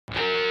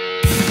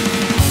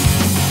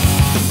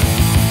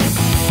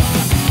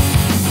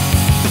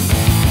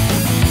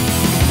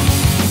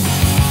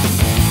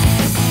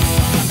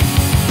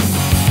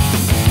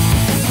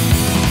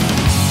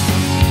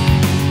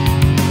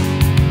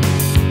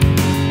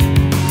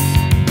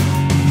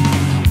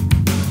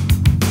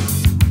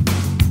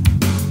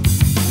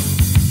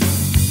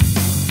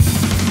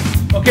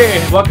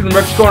Okay, welcome to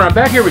Rick's Corner. I'm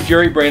back here with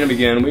Jerry Brainum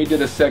again. We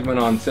did a segment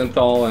on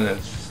synthol and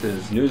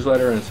his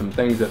newsletter and some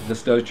things that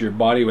this does to your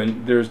body,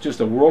 and there's just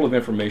a world of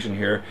information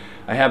here.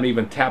 I haven't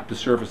even tapped the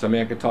surface. I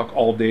mean, I could talk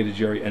all day to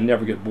Jerry and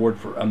never get bored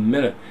for a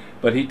minute.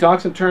 But he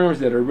talks in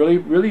terms that are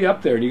really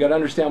up there, and you got to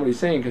understand what he's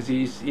saying because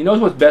he knows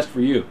what's best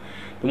for you.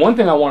 The one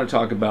thing I want to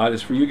talk about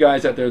is for you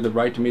guys out there that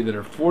write to me that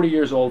are 40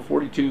 years old,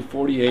 42,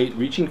 48,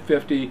 reaching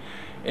 50,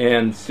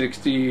 and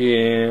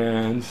 60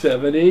 and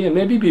 70 and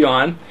maybe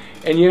beyond,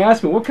 and you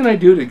ask me what can I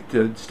do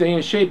to stay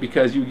in shape,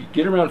 because you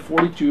get around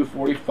 42,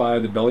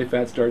 45, the belly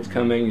fat starts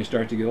coming, you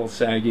start to get a little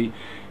saggy,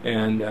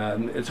 and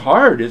it's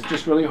hard. It's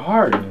just really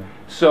hard. Yeah.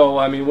 So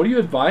I mean, what do you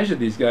advise to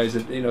these guys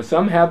that, you know,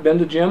 some have been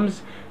to gyms,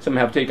 some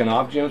have taken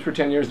off gyms for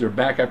 10 years, they're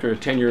back after a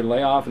 10-year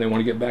layoff and they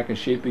want to get back in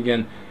shape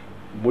again?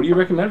 What do you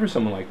recommend for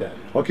someone like that?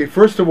 Okay,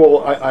 first of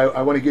all,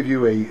 I want to give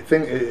you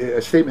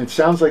a statement. It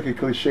sounds like a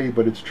cliche,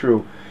 but it's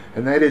true.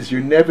 And that is,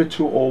 you're never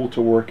too old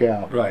to work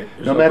out. Right.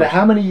 No matter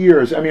how many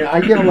years. I mean, I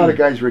get a lot of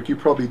guys, Rick, you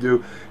probably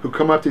do, who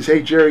come up to say,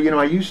 hey, Jerry, you know,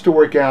 I used to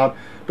work out,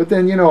 but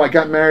then, you know, I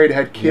got married,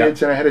 had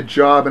kids, and I had a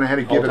job, and I had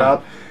to give it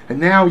up. And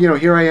now, you know,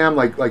 here I am,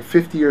 like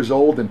 50 years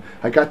old, and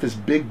I got this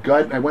big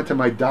gut, and I went to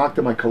my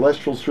doctor, my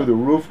cholesterol's through the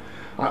roof.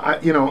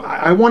 You know,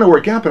 I want to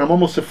work out, but I'm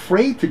almost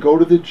afraid to go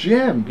to the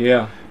gym.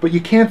 Yeah. But you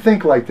can't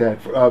think like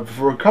that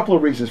for a couple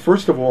of reasons.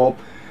 First of all,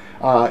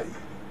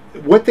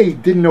 what they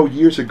didn't know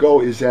years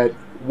ago is that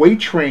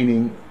weight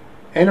training,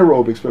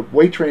 anaerobics, but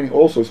weight training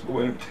also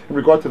in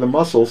regard to the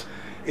muscles,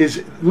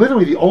 is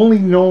literally the only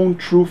known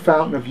true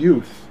fountain of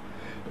youth.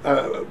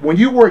 When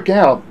you work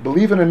out,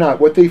 believe it or not,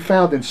 what they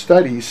found in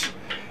studies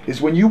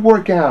is when you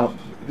work out,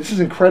 this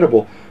is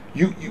incredible,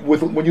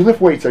 when you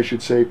lift weights, I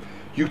should say,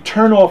 you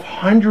turn off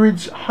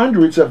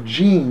hundreds of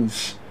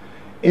genes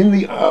in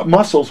the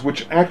muscles,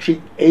 which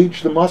actually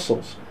age the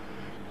muscles.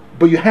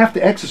 But you have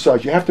to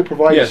exercise. You have to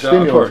provide a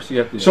stimulus. Of course. You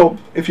have to, yeah. So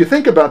if you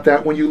think about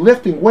that, when you're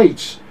lifting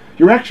weights,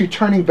 you're actually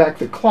turning back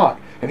the clock.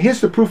 And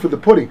here's the proof of the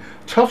pudding.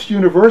 Tufts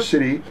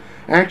University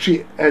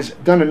actually has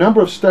done a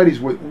number of studies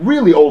with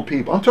really old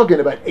people. I'm talking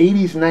about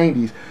 80s,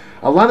 90s.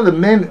 A lot of the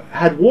men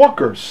had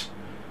walkers.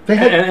 They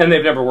had, and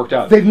they've never worked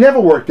out. They've never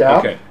worked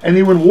out. Okay. And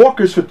they were in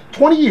walkers for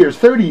 20 years,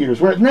 30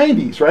 years. We're at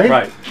 90s, right?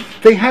 Right.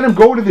 They had them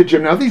go to the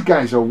gym. Now, these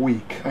guys are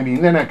weak. I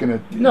mean, they're not going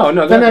to... No,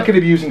 they're not going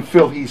to be using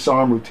Phil Heath's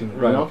arm routine.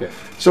 Right, you know? okay.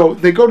 So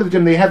they go to the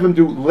gym. They have them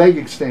do leg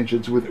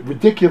extensions with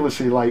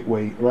ridiculously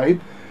lightweight, right?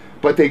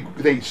 But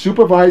they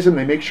supervise them.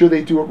 They make sure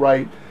they do it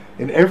right.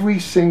 In every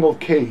single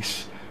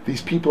case,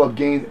 these people have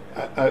gained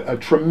a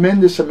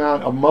tremendous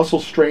amount of muscle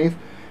strength.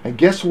 And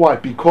guess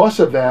what? Because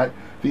of that,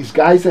 these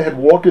guys that had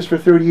walkers for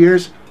 30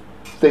 years,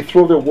 they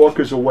throw their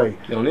walkers away.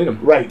 They don't need them.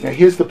 Right. Now,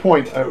 here's the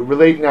point.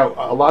 Related now,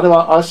 a lot of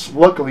us,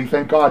 luckily,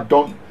 thank God,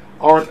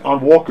 aren't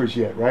on walkers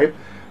yet, right?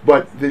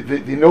 But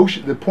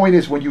the point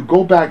is, when you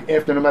go back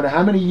after, no matter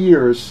how many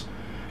years,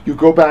 you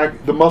go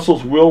back, the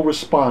muscles will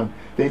respond.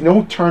 They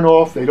don't turn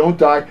off. They don't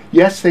die.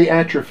 Yes, they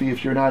atrophy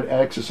if you're not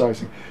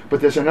exercising. But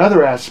there's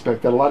another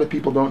aspect that a lot of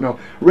people don't know.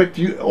 Rick,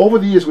 over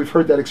the years, we've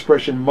heard that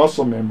expression,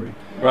 muscle memory.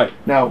 Right.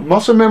 Now,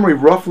 muscle memory,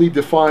 roughly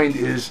defined,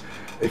 is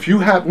if you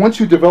have, once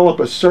you develop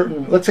a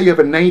certain, let's say you have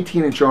a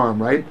 19-inch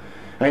arm, right?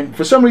 And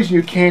for some reason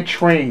you can't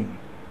train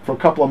for a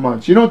couple of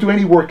months. You don't do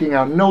any working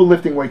out, no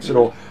lifting weights at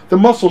all. The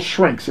muscle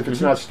shrinks if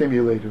it's not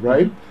stimulated,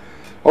 right?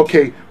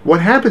 Okay,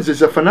 what happens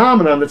is a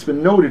phenomenon that's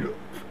been noted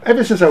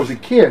ever since I was a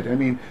kid. I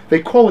mean,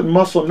 they call it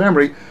muscle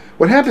memory.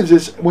 What happens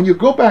is when you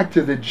go back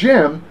to the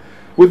gym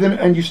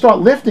and you start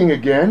lifting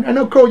again, I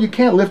know, Cole, you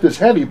can't lift as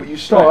heavy, but you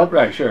start.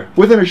 Right, sure.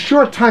 Within a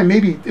short time,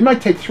 maybe it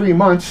might take 3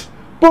 months,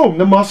 boom,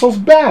 the muscle's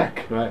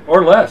back. Right,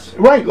 or less.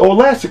 Right, or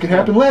less. It can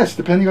happen less,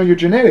 depending on your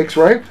genetics,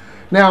 right?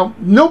 Now,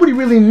 nobody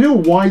really knew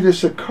why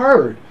this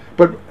occurred,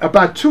 but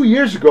about 2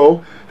 years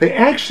ago, they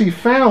actually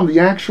found the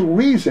actual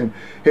reason.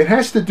 It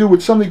has to do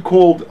with something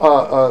called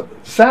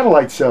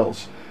satellite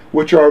cells,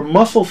 which are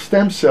muscle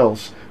stem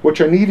cells,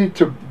 which are needed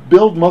to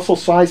build muscle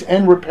size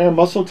and repair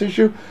muscle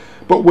tissue.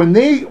 But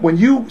when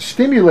you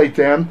stimulate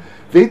them,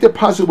 they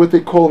deposit what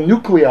they call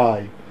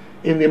nuclei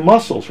in the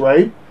muscles,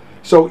 right?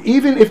 So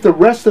even if the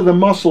rest of the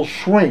muscle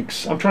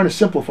shrinks, I'm trying to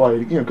simplify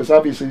it, you know, because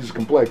obviously this is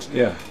complex.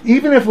 Yeah.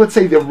 Even if, let's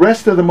say, the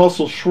rest of the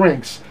muscle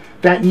shrinks,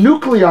 that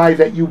nuclei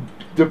that you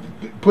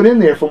put in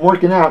there from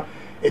working out,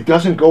 it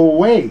doesn't go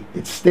away.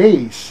 It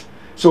stays.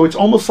 So it's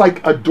almost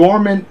like a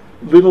dormant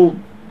little,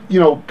 you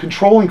know,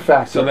 controlling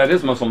factor. So that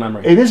is muscle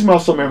memory. It is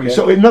muscle memory. Okay.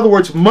 So in other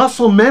words,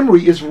 muscle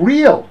memory is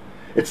real.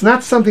 It's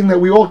not something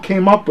that we all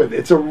came up with.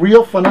 It's a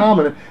real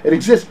phenomenon. It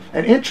exists.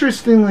 And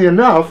interestingly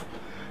enough,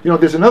 you know,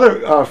 there's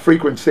another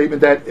frequent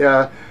statement that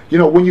you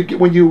know, when you've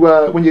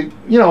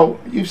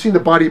seen the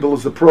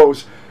bodybuilders, the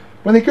pros,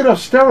 when they get off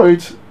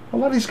steroids, a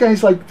lot of these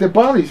guys, like, their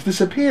bodies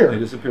disappear. They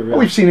disappear. Well,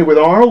 we've seen it with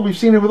Arnold. We've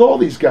seen it with all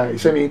these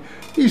guys. I mean,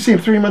 you see him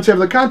 3 months after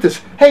the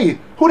contest. Hey,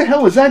 who the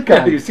hell is that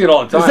guy? Yeah, you see it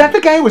all the time. Is that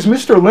the guy who was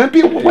Mr.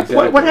 Olympia?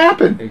 What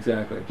happened?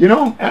 Exactly. You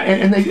know,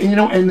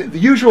 and the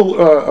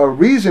usual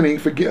reasoning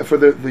for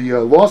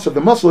the loss of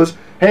the muscle is,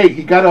 hey,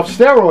 he got off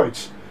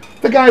steroids.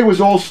 the guy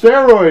was all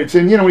steroids,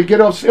 and you know, it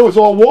was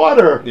all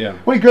water. Yeah.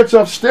 When he gets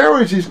off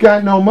steroids, he's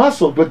got no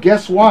muscle. But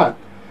guess what?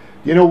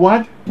 You know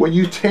what? When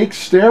you take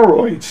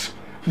steroids,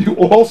 you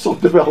also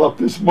develop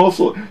this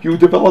muscle. You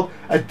develop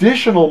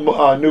additional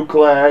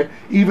nuclei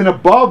even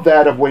above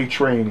that of weight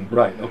training.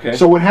 Right. Okay.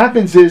 So what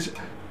happens is,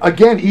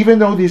 again, even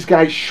though these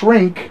guys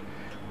shrink,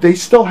 they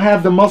still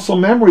have the muscle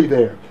memory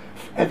there.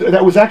 And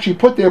that was actually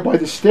put there by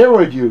the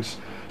steroid use.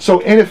 So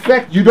in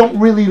effect, you don't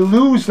really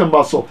lose the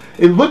muscle.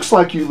 It looks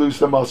like you lose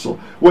the muscle.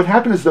 What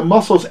happens is the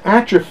muscles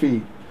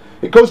atrophy.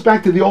 It goes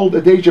back to the old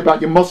adage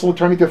about your muscle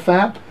turning to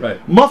fat.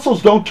 Right.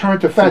 Muscles don't turn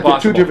to fat. They're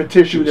two different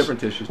tissues. Two different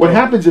tissues. What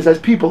happens is, as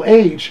people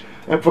age,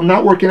 and from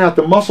not working out,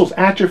 the muscles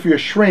atrophy or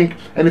shrink.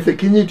 And if they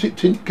continue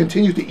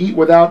to eat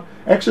without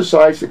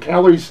exercise, the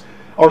calories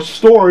are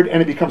stored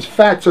and it becomes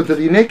fat. So to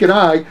the naked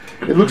eye,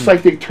 it looks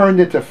like they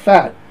turned into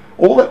fat.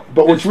 But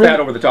it's fat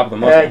over the top of the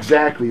muscle.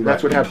 Exactly,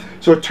 that's what happens.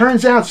 So it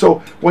turns out,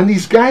 so when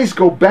these guys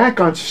go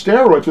back on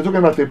steroids, we're talking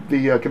about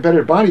the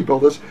competitive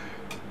bodybuilders,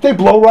 they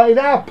blow right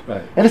up.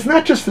 Right. And it's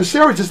not just the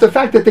steroids, it's the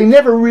fact that they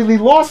never really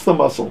lost the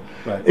muscle.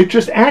 Right. It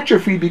just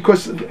atrophied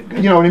because,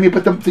 you know what I mean,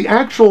 but the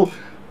actual,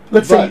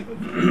 let's say,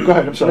 go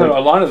ahead, I'm sorry. No, a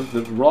lot of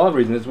the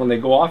reason is when they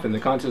go off and the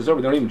contest is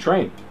over, they don't even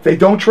train. They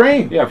don't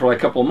train. Yeah, for like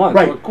a couple of months.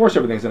 Right. So of course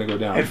everything's going to go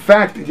down. In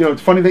fact, you know,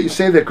 it's funny that you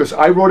say that because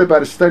I wrote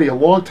about a study a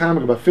long time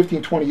ago, about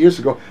 15, 20 years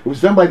ago. It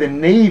was done by the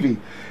Navy,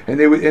 and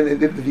they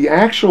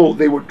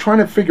were trying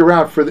to figure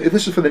out,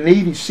 this is for the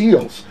Navy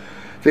SEALs,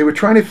 they were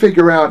trying to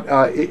figure out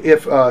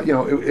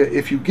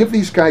if you give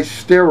these guys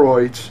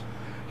steroids,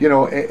 you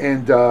know,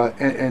 and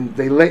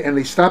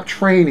they stop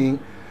training,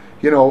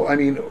 you know, I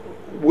mean,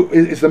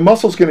 is the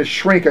muscles going to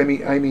shrink? I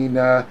mean,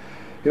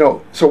 you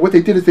know. So what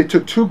they did is they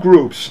took two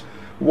groups.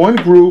 One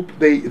group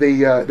they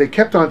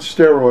kept on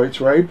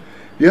steroids, right?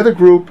 The other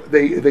group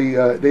they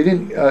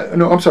didn't.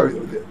 No, I'm sorry.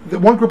 The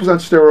one group was on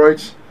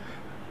steroids,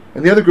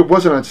 and the other group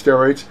wasn't on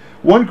steroids.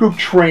 One group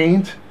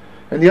trained,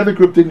 and the other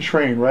group didn't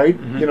train, right?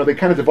 Mm-hmm. You know, they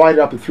kind of divided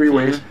up in three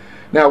ways.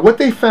 Now, what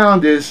they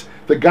found is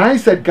the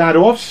guys that got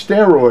off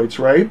steroids,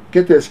 right?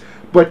 Get this,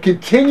 but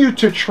continued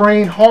to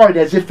train hard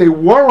as if they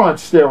were on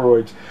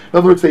steroids. In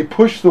other words, they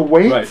pushed the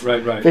weight.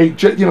 Right.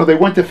 They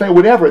went to fat,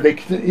 whatever.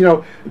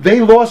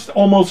 They lost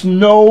almost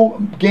no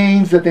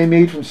gains that they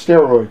made from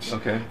steroids.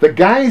 Okay. The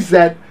guys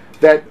that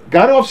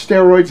got off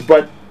steroids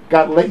but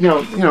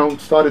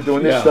started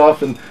doing this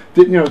stuff and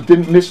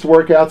didn't miss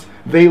workouts,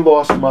 they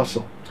lost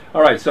muscle.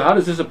 All right. So how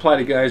does this apply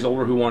to guys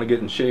older who want to get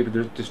in shape? If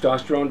their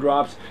testosterone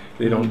drops,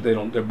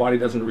 their body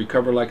doesn't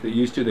recover like they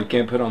used to. They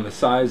can't put on the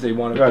size they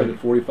want to put at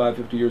 45,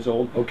 50 years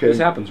old. Okay. This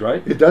happens,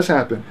 right? It does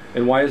happen.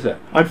 And why is that?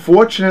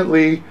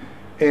 Unfortunately,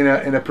 in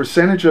a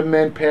percentage of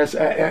men past,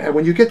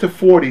 when you get to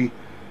 40,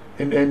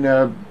 and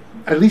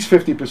at least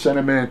 50%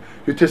 of men,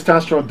 your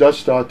testosterone does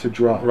start to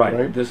drop.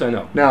 Right. This I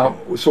know. Now,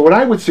 so what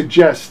I would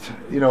suggest,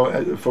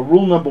 for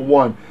rule number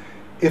one,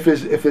 if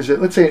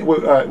let's say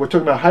we're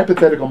talking about a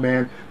hypothetical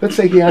man. Let's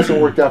say he hasn't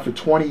worked out for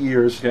 20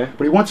 years, but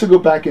he wants to go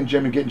back in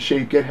gym and get in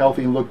shape, get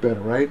healthy, and look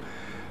better, right?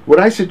 What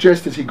I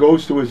suggest is he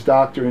goes to his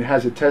doctor and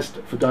has a test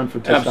done for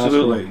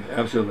testosterone.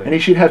 Absolutely. And he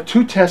should have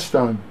 2 tests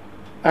done,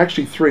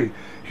 actually 3.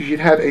 He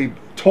should have a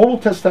total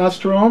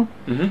testosterone,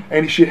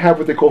 and he should have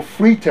what they call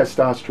free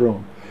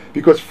testosterone,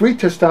 because free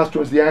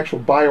testosterone is the actual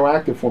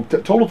bioactive form.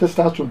 Total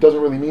testosterone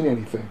doesn't really mean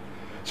anything.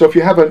 So if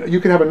you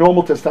can have a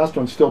normal testosterone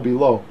and still be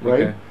low,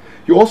 right? Okay.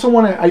 You also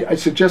want to, I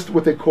suggest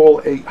what they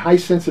call a high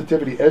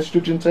sensitivity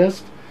estrogen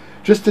test,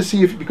 just to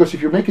see because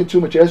if you're making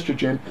too much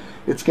estrogen,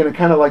 it's going to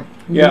kind of like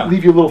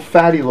leave you a little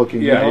fatty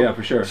looking. Yeah,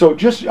 for sure. So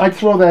I'd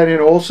throw that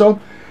in also.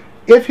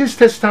 If his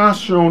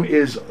testosterone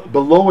is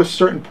below a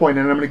certain point,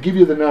 and I'm going to give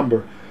you the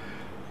number,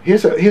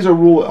 here's a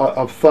rule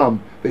of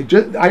thumb.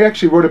 I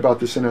actually wrote about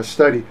this in a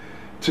study.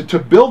 To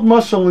build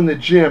muscle in the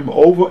gym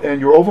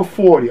and you're over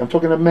 40, I'm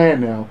talking a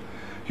man now,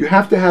 you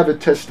have to have a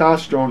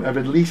testosterone of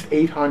at least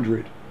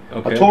 800.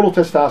 Okay. A total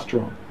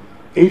testosterone,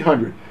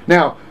 800.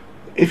 Now,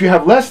 if you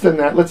have less than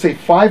that, let's say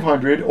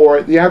 500,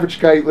 or the average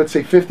guy, let's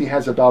say 50,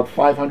 has about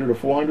 500 or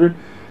 400,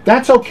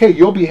 that's okay.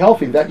 You'll be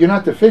healthy. That you're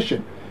not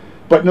deficient.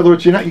 But in other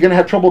words, you're going to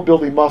have trouble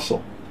building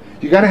muscle.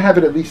 You got to have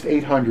it at least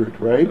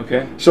 800, right?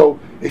 Okay. So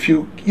if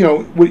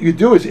what you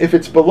do is, if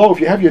it's below,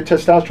 if you have your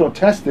testosterone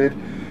tested,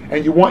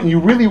 and you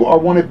really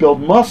want to build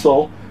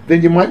muscle,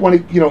 then you might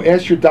want to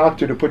ask your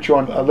doctor to put you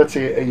on let's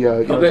say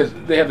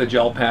they have the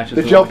gel patches.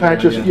 The gel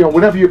patches,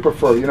 whatever you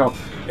prefer,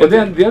 But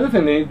then the other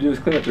thing they need to do is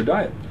clean up their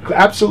diet.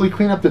 Absolutely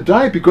clean up the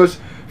diet, because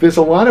there's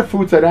a lot of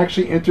foods that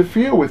actually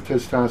interfere with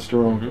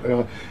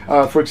testosterone.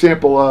 For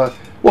example,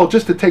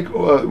 just to take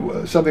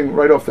something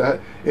right off the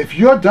head, if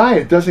your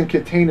diet doesn't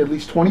contain at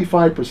least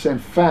 25%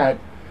 fat,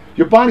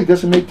 your body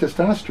doesn't make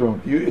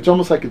testosterone. It's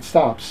almost like it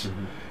stops.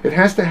 It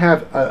has to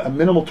have a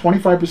minimal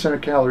 25%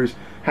 of calories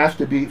have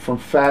to be from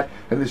fat,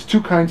 and there's 2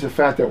 kinds of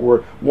fat that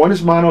work. One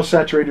is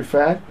monosaturated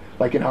fat,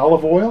 like in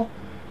olive oil.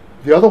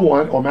 The other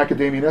one, or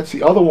macadamia nuts,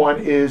 the other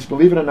one is,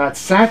 believe it or not,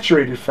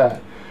 saturated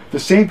fat. The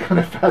same kind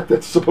of fat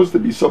that's supposed to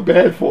be so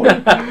bad for you.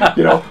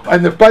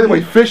 And by the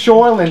way, fish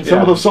oil and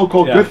some of those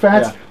so-called good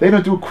fats, they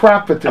don't do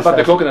crap for testosterone. How about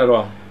the coconut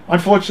oil?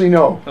 Unfortunately,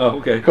 no. Oh,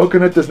 okay.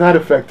 Coconut does not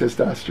affect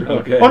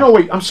testosterone. Okay. Oh no,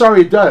 wait. I'm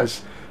sorry, it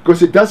does.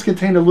 Because it does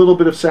contain a little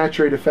bit of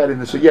saturated fat in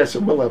it, so yes,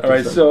 it will help. All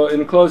right, so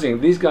in closing,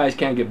 these guys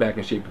can get back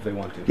in shape if they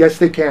want to. Yes,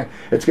 they can.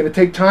 It's going to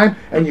take time,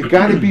 and you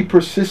got to be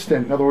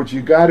persistent. In other words,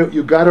 you got to,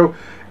 you're going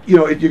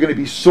to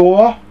be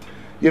sore.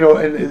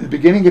 And in the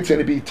beginning, it's going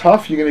to be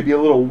tough. You're going to be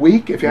a little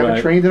weak if you haven't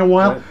trained in a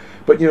while. Right.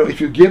 But if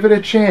you give it a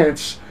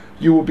chance,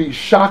 you will be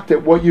shocked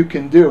at what you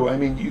can do. I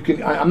mean, you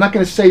can. I'm not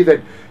going to say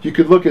that you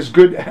could look as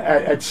good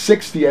at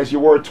 60 as you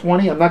were at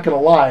 20. I'm not going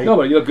to lie. No,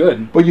 but you look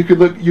good. But you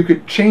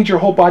could change your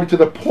whole body to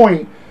the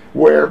point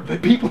where the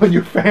people in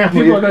your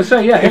family, people are going to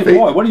say, "Yeah, hey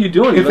boy, what are you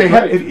doing?"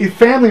 If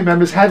family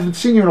members haven't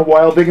seen you in a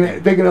while, they're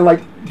gonna like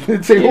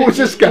say, "Who is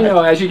this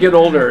guy?" As you get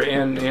older,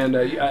 and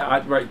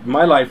right,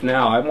 my life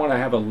now, I want to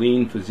have a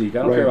lean physique.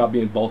 I don't care about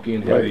being bulky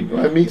and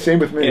heavy. Same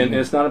with me. And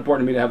it's not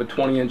important to me to have a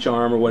 20-inch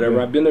arm or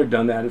whatever. I've been there,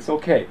 done that. It's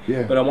okay.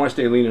 But I want to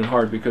stay lean and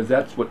hard because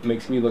that's what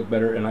makes me look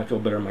better, and I feel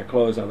better in my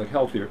clothes. I look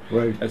healthier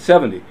at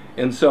 70.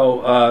 And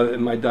so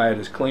my diet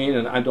is clean,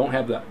 and I don't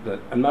have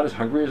I'm not as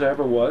hungry as I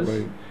ever was.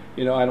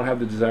 I don't have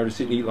the desire to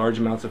sit and eat large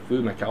amounts of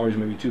food. My calories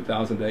maybe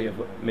 2,000 a day,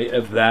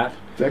 if that.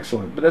 It's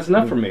excellent. But that's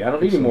enough for me. I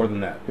don't need any more than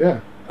that.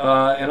 Yeah.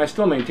 And I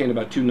still maintain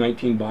about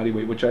 219 body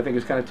weight, which I think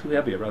is kind of too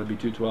heavy. I'd rather be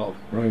 212.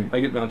 Right. I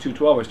get down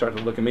 212, I start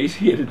to look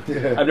emaciated.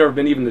 I've never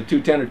been even to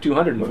 210 or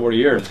 200 in 40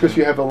 years. It's because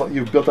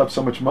you've built up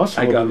so much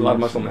muscle. I got a lot of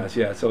muscle mass,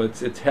 so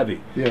it's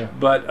heavy. Yeah.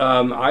 But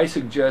I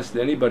suggest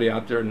to anybody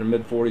out there in their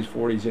mid-40s,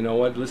 40s, you know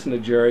what? Listen to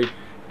Jerry.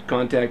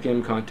 Contact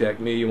him,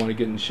 contact me. You want to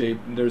get in shape,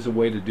 there's a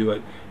way to do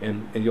it,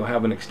 and you'll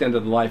have an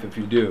extended life if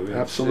you do.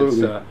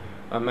 Absolutely.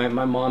 My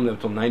mom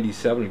lived till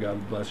 97,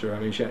 God bless her. I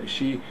mean,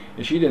 she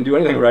didn't do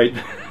anything right.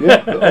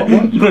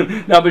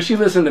 No, but she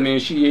listened to me,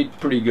 and she ate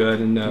pretty good,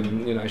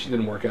 and she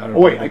didn't work out. Oh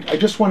wait, I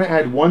just want to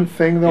add one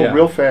thing though,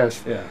 real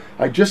fast.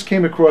 I just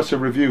came across a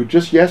review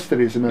just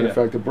yesterday, as a matter of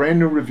fact, a brand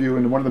new review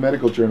in one of the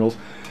medical journals.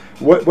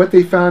 What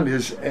they found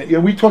is,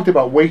 we talked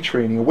about weight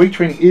training. And weight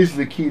training is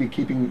the key to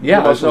keeping your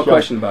muscles there's no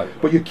question about it.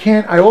 But you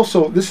can't.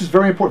 This is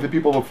very important for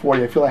people over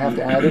 40. I feel I have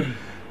to add it.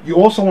 You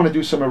also want to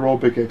do some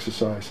aerobic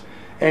exercise,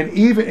 and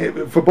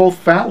even for both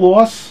fat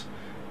loss,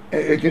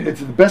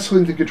 it's the best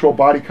thing to control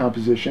body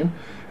composition.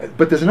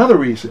 But there's another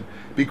reason,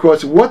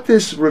 because what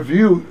this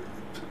review,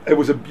 it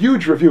was a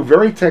huge review,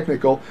 very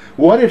technical.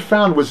 What it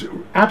found was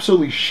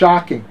absolutely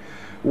shocking.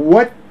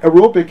 What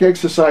aerobic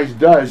exercise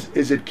does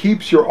is it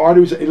keeps your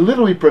arteries, it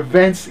literally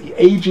prevents the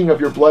aging of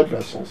your blood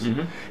vessels.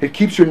 It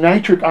keeps your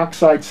nitric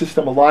oxide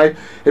system alive.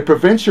 It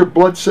prevents your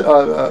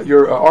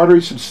your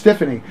arteries from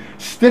stiffening.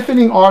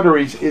 Stiffening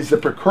arteries is the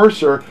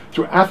precursor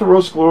to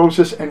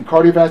atherosclerosis and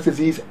cardiovascular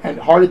disease and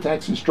heart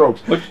attacks and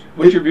strokes.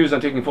 What's your views on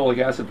taking folic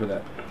acid for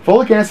that?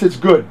 Folic acid's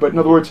good, but in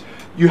other words,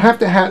 you have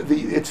to have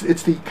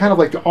it's the kind of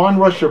like the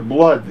onrush of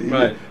blood,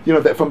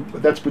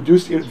 that's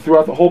produced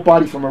throughout the whole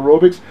body from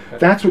aerobics.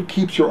 That's what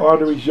keeps your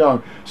arteries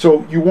young.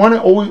 So you want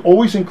to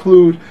always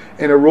include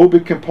an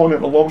aerobic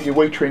component along with your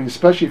weight training,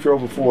 especially if you're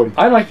over 40.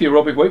 I like the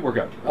aerobic weight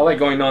workout. I like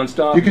going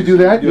nonstop. You could do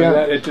that,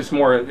 It's just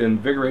more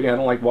invigorating. I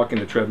don't like walking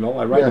the treadmill.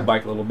 I ride the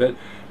bike a little bit,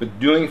 but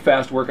doing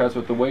fast workouts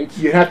with the weights.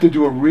 You have to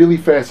do it really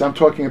fast. I'm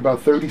talking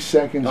about 30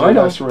 seconds or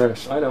less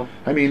rest. I know.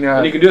 I mean,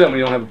 and you can do that when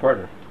you don't have a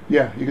partner.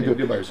 Yeah, you can do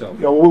it by yourself.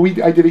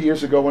 I did it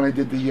years ago when I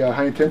did the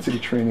high intensity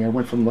training. I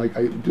went from I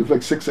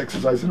did 6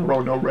 exercises in a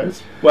row, no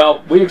rest.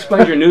 Well, we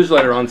explained your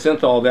newsletter on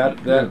Synthol, that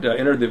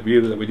interview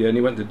that we did, and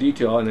he went into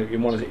detail. And if you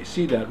want to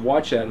see that,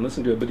 watch that and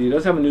listen to it. But he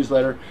does have a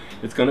newsletter.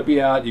 It's going to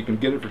be out. You can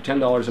get it for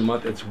 $10 a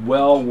month. It's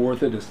well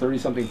worth it. It's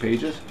 30-something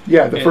pages.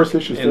 Yeah, the first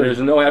issue is 30. And there's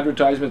no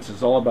advertisements.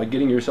 It's all about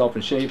getting yourself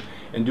in shape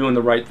and doing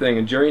the right thing.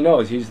 And Jerry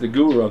knows. He's the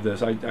guru of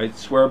this. I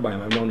swear by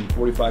him. I've known him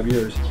 45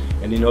 years,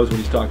 and he knows what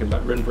he's talking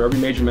about. Written for every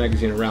major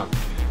magazine around.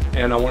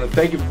 And I want to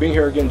thank you for being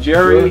here again,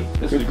 Jerry.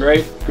 This is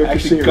great. Good to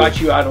see you. Got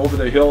you out over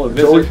the hill to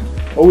visit.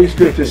 Always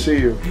good to see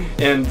you.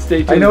 And stay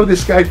tuned. I know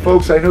this guy,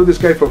 folks. I know this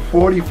guy for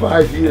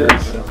 45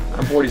 years.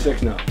 I'm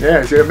 46 now.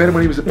 Yeah, see, I met him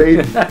when he was a baby.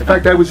 In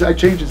fact, I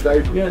changed his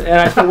diaper. Yeah, and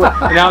I still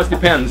work. And now it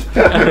depends.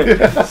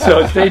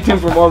 So stay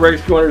tuned for more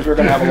Race Corners. We're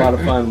going to have a lot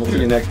of fun. We'll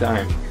see you next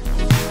time.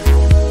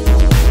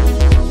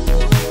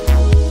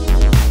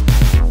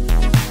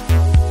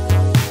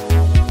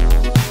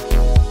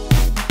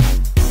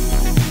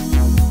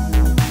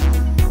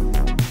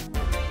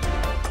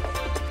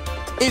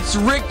 It's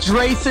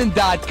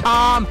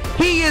RickDrasin.com.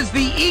 He is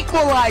the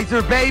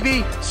equalizer,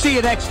 baby. See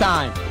you next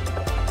time.